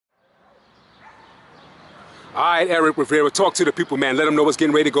All right, Eric Rivera, talk to the people, man. Let them know what's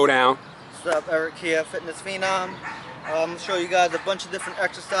getting ready to go down. What's up, Eric here, Fitness Phenom. I'm going to show you guys a bunch of different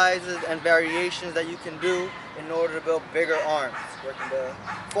exercises and variations that you can do in order to build bigger arms. Working the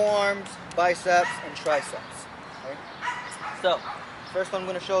forearms, biceps, and triceps. Right? So, first one I'm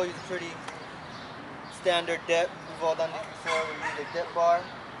going to show you is a pretty standard dip. We've all done this before. We use a dip bar.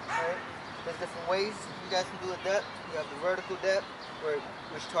 Right? There's different ways you guys can do a dip. You have the vertical dip,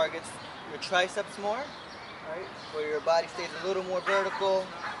 which targets your triceps more. Right? Where your body stays a little more vertical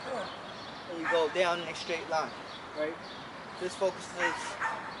and you go down in a straight line. Right? This focuses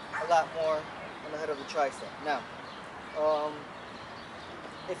a lot more on the head of the tricep. Now,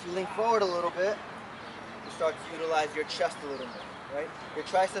 if you lean forward a little bit, you start to utilize your chest a little more. Right? Your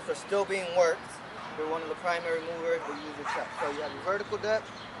triceps are still being worked, but one of the primary movers will use your chest. So you have your vertical dip,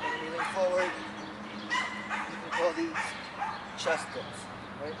 and when you lean forward, you can call these chest dips.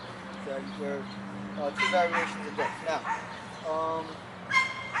 Right? So you're two variations of dips. Now,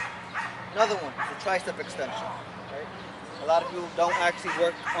 another one is a tricep extension. Right? A lot of people don't actually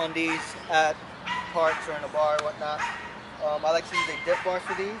work on these at parks or in a bar or whatnot. I like to use a dip bar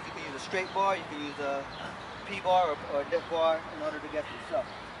for these. You can use a straight bar, you can use a P-bar or a dip bar in order to get this. So,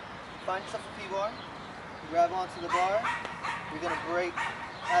 find yourself a P-bar, grab onto the bar, you're going to break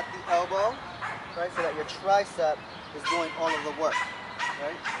at the elbow, right, so that your tricep is doing all of the work.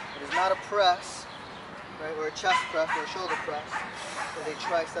 Right? It is not a press, right, or a chest press or a shoulder press. It's a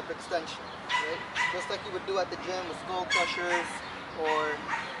tricep extension. Right? Just like you would do at the gym with skull crushers or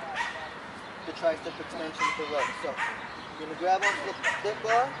the tricep extension with the row. So you're going to grab onto the dip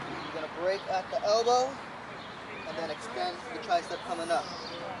bar, you're going to break at the elbow, and then extend the tricep coming up.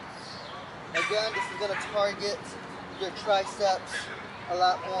 Again, this is going to target your triceps a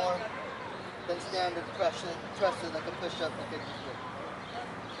lot more than standard presses like a push-up and kick.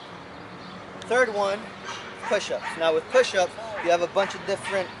 Third one, push-ups. Now with push-ups, you have a bunch of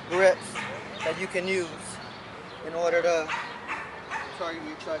different grips that you can use in order to target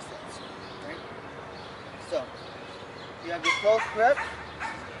your triceps. Right? So, you have your close grip.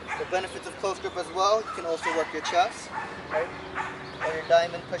 The benefits of close grip as well, you can also work your chest. Right? Or your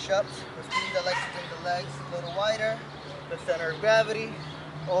diamond push-ups. With these, I like to bring the legs a little wider, the center of gravity,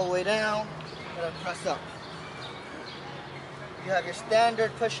 all the way down, and then press up. You have your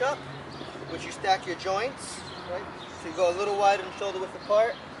standard push-up, which you stack your joints, right? So you go a little wider and shoulder width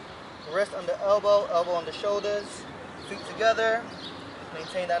apart. Wrist on the elbow, elbow on the shoulders, feet together.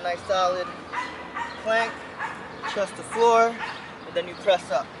 Maintain that nice solid plank, chest to floor, and then you press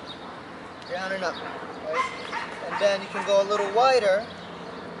up, down and up, right? And then you can go a little wider,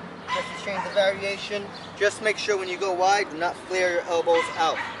 just to change the variation. Just make sure when you go wide, do not flare your elbows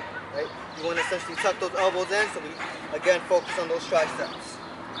out, right? You want to essentially tuck those elbows in, so we, again, focus on those triceps.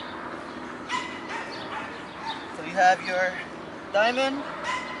 So you have your diamond,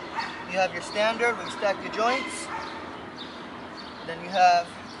 you have your standard where you stack your joints, and then you have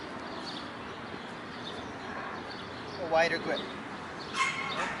a wider grip.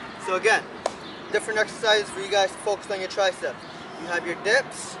 So again, different exercises for you guys to focus on your triceps. You have your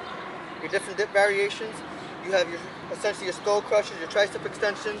dips, your different dip variations. You have your essentially your skull crushers, your tricep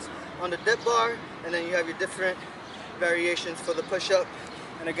extensions on the dip bar, and then you have your different variations for the push-up.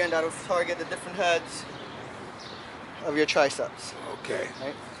 And again, that'll target the different heads of your triceps. Okay.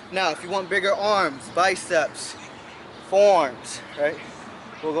 Right? Now, if you want bigger arms, biceps, forearms, right?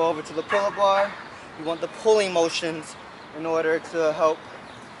 We'll go over to the pull-up bar. You want the pulling motions in order to help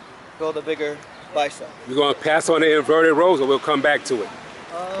build a bigger bicep. You're going to pass on the inverted rows, or we'll come back to it?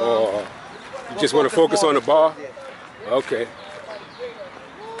 Or you just want to focus on the bar? Yeah. Okay.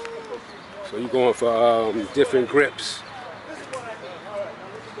 So you're going for different grips.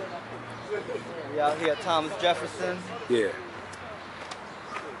 We out here at Thomas Jefferson. Yeah.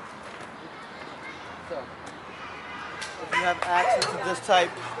 So, if you have access to this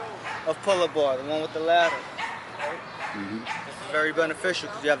type of pull-up bar, the one with the ladder, right? This is very beneficial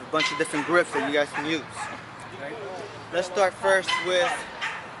because you have a bunch of different grips that you guys can use. Right? Let's start first with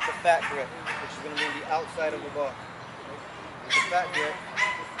the fat grip, which is going to be on the outside of the bar. With the fat grip,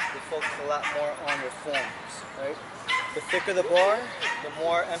 you focus a lot more on your forearms. Right? The thicker the bar, the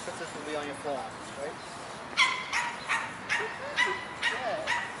more emphasis will be on your forearms. Right?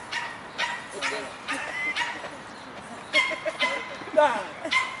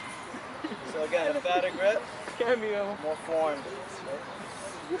 So again, a fatter grip, more forearm grips. Right?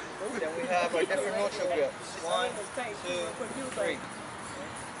 Then we have our different neutral grips. 1, 2, 3.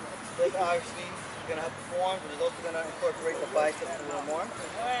 This obviously is going to have the forearms, but it's also going to incorporate the biceps a little more.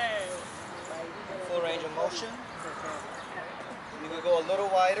 Full range of motion. You can go a little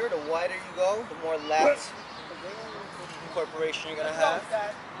wider. The wider you go, the more lats incorporation you're gonna have.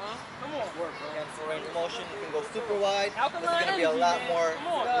 Again, for range of motion, you can go super wide. There's gonna be a lot more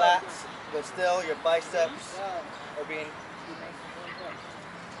lats, but still your biceps are being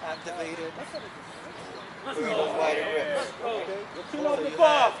activated through those wider grips. So you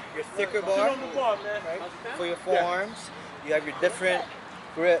have your thicker bar, right, for your forearms. You have your different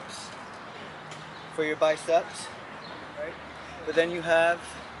grips for your biceps, right? But then you have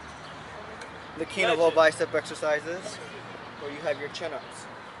the king of all bicep exercises, where you have your chin-ups,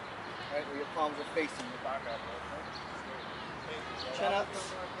 right, where your palms are facing you.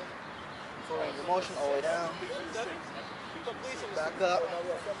 Chin-ups, full range of motion, all the way down, back up,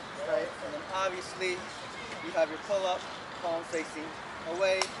 right, and then obviously you have your pull-up, palms facing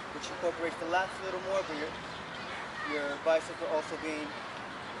away, which incorporates the lats a little more, but your biceps are also being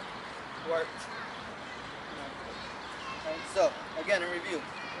worked. Right, so, again, in review,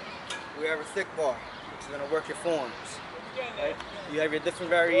 we have a thick bar, which is going to work your forearms. Right? You have your different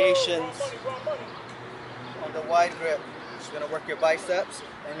variations on the wide grip, which is going to work your biceps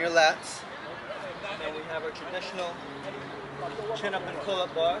and your lats. Then we have our traditional chin-up and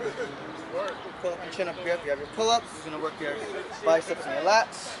pull-up bar. Pull-up and chin-up grip. You have your pull-ups, which is going to work your biceps and your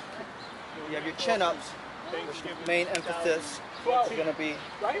lats. You have your chin-ups, which the main emphasis is going to be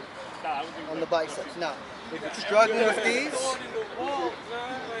on the biceps. Now, if you're struggling with these,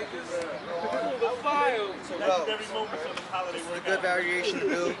 this is a good variation to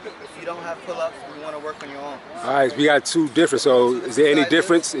do if you don't have pull-ups and you want to work on your arms. Alright, we got two different, so is there any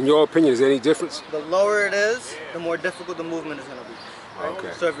difference, in your opinion, is there any difference? The lower it is, the more difficult the movement is going to be. Right?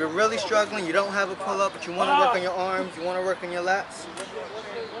 Okay. So if you're really struggling, you don't have a pull-up, but you want to work on your arms, you want to work on your lats,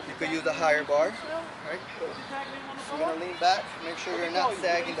 you could use a higher bar. Right? So you're going to lean back, make sure you're not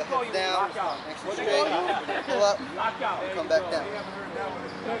sagging the hips down, nice and straight, pull up, and come back down.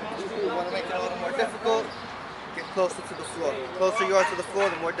 You want to make it a little more difficult, get closer to the floor. The closer you are to the floor,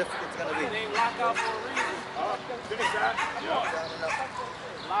 the more difficult it's going to be.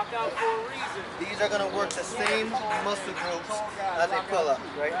 These are going to work the same muscle groups as a pull-up,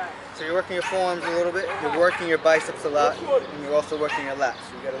 right? So you're working your forearms a little bit, you're working your biceps a lot, and you're also working your lats.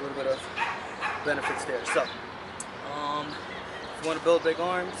 So you get a little bit of benefits there. So, if you want to build big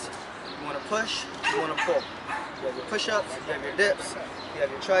arms, you want to push, you want to pull. You have your push-ups, you have your dips, you have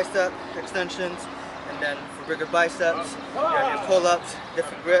your tricep extensions, and then for bigger biceps, you have your pull-ups,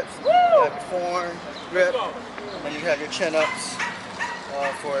 different grips, you have your forearm grip, and then you have your chin-ups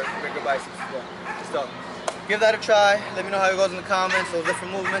for bigger biceps as well. So, give that a try. Let me know how it goes in the comments. Those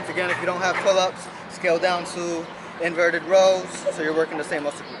different movements. Again, if you don't have pull-ups, scale down to inverted rows, so you're working the same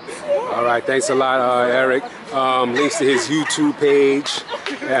muscle groups. Alright, thanks a lot, Eric. Links to his YouTube page.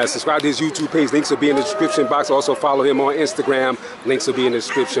 Subscribe to his YouTube page. Links will be in the description box. Also follow him on Instagram. Links will be in the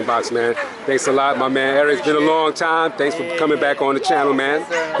description box, man. Thanks a lot, my man. Eric, it's been a long time. Thanks for coming back on the channel, man.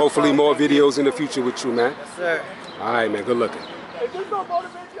 Hopefully more videos in the future with you, man. Yes, sir. Alright, man. Good looking.